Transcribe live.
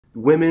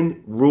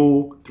Women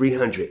rule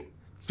 300.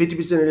 50%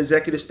 of the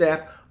executive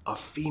staff are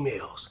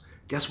females.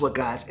 Guess what,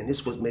 guys? And this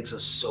is what makes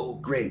us so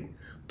great.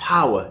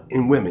 Power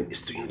in women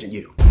is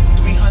 300U.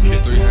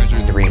 300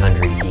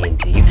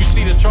 E&T. You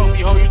see the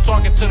trophy, ho, you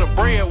talking to the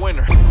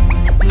breadwinner.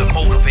 The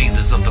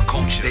motivators of the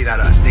culture. They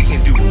not us. They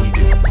can't do what we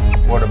do.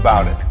 What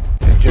about it?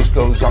 It just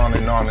goes on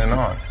and on and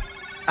on.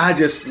 I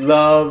just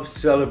love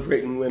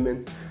celebrating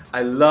women.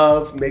 I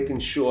love making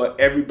sure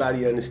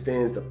everybody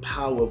understands the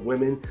power of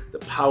women, the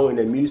power in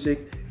their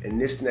music. And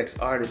this next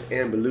artist,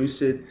 Ambar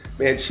Lucid,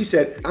 man, she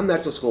said, I'm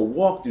not just gonna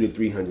walk through the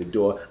 300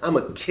 door, I'm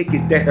gonna kick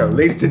it down.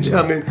 Ladies and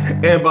gentlemen,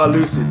 Ambar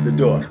Lucid, the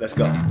door. Let's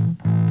go. I'm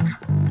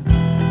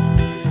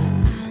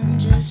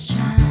just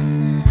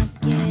trying to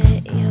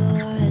get your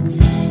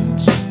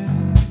attention.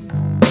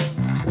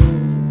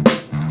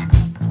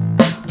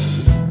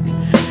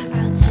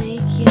 I'll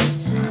take you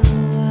to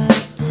a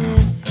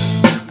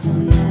different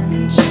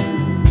dimension.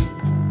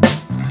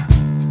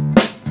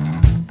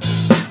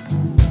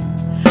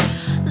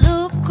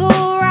 Look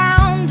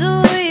around, do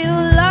you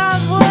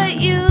love what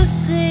you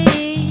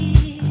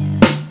see?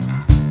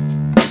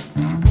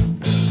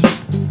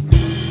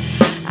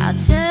 I'll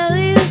tell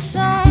you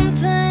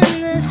something,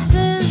 this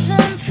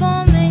isn't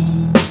for me.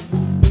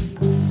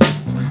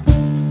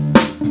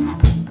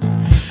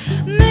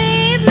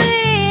 Meet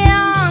me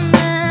on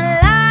the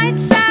light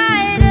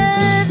side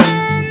of the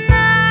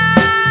night.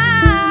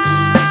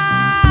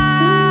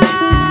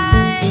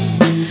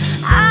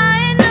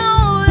 I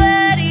know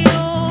that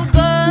you're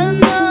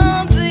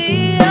gonna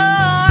be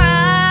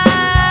alright.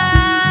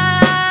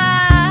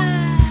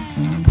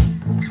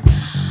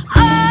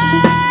 Oh,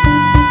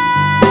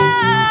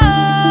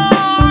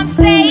 I'm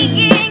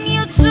taking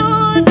you to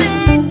the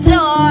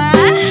door.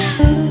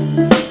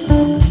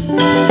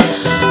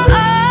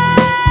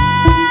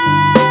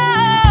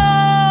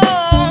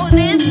 Oh,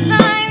 this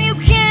time you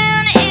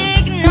can't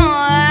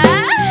ignore.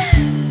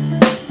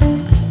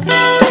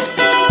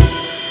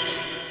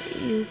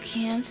 You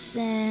can't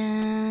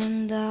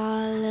stand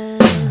all of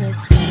the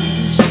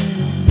tension,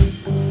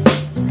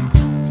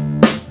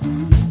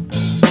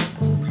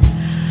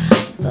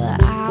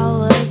 but I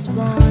was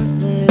born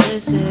for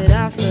this. Did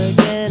I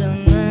forget to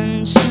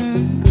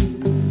mention?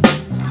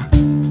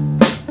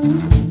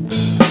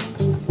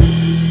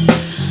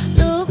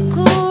 Look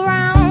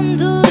around,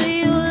 do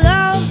you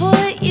love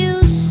what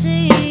you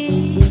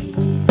see?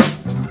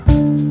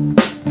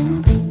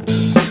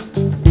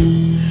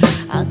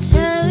 I'll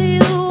tell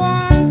you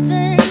one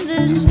thing,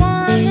 this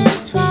one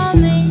is for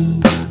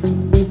me.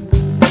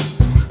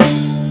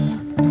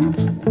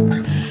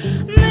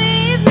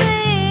 Meet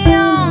me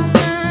on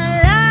the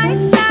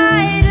light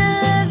side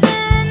of the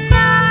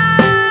night.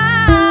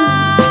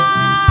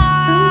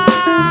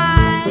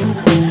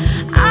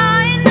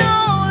 I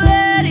know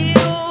that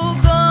you're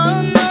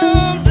gonna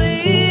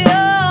be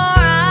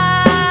alright.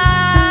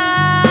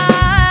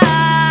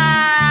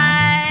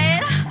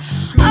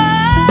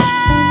 Oh,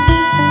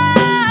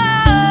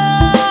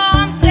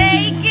 I'm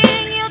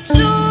taking you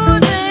to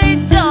the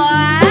door.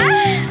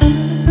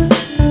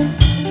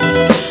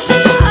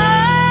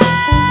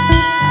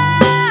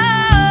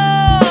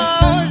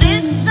 Oh,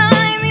 this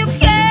time you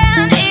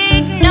can't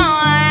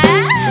ignore.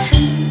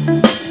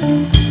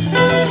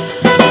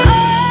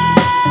 Oh,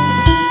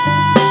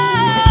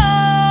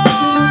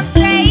 I'm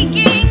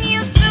taking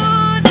you to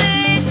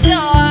the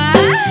door.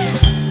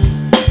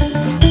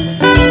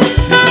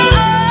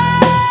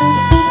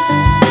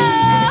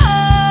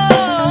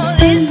 Oh,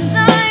 this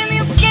time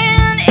you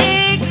can't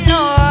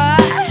ignore.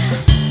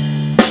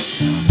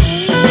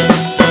 Take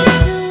me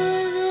to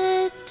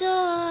the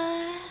door.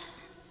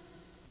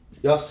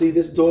 Y'all see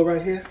this door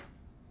right here?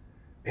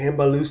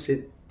 Ambar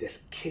Lucid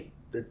just kicked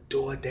the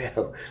door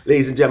down.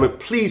 Ladies and gentlemen,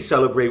 please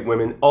celebrate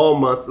women all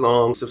month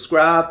long.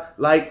 Subscribe,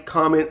 like,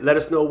 comment, let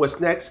us know what's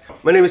next.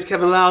 My name is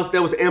Kevin Liles,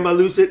 that was Ambar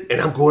Lucid, and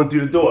I'm going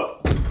through the door.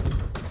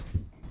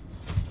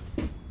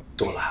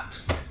 Door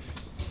locked.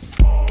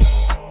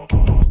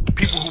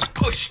 People who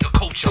push the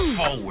culture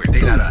forward.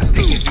 They not us.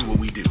 They can't do what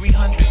we do.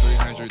 300.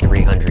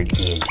 300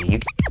 E&T.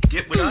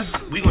 Get with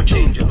us. We gonna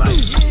change your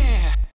life.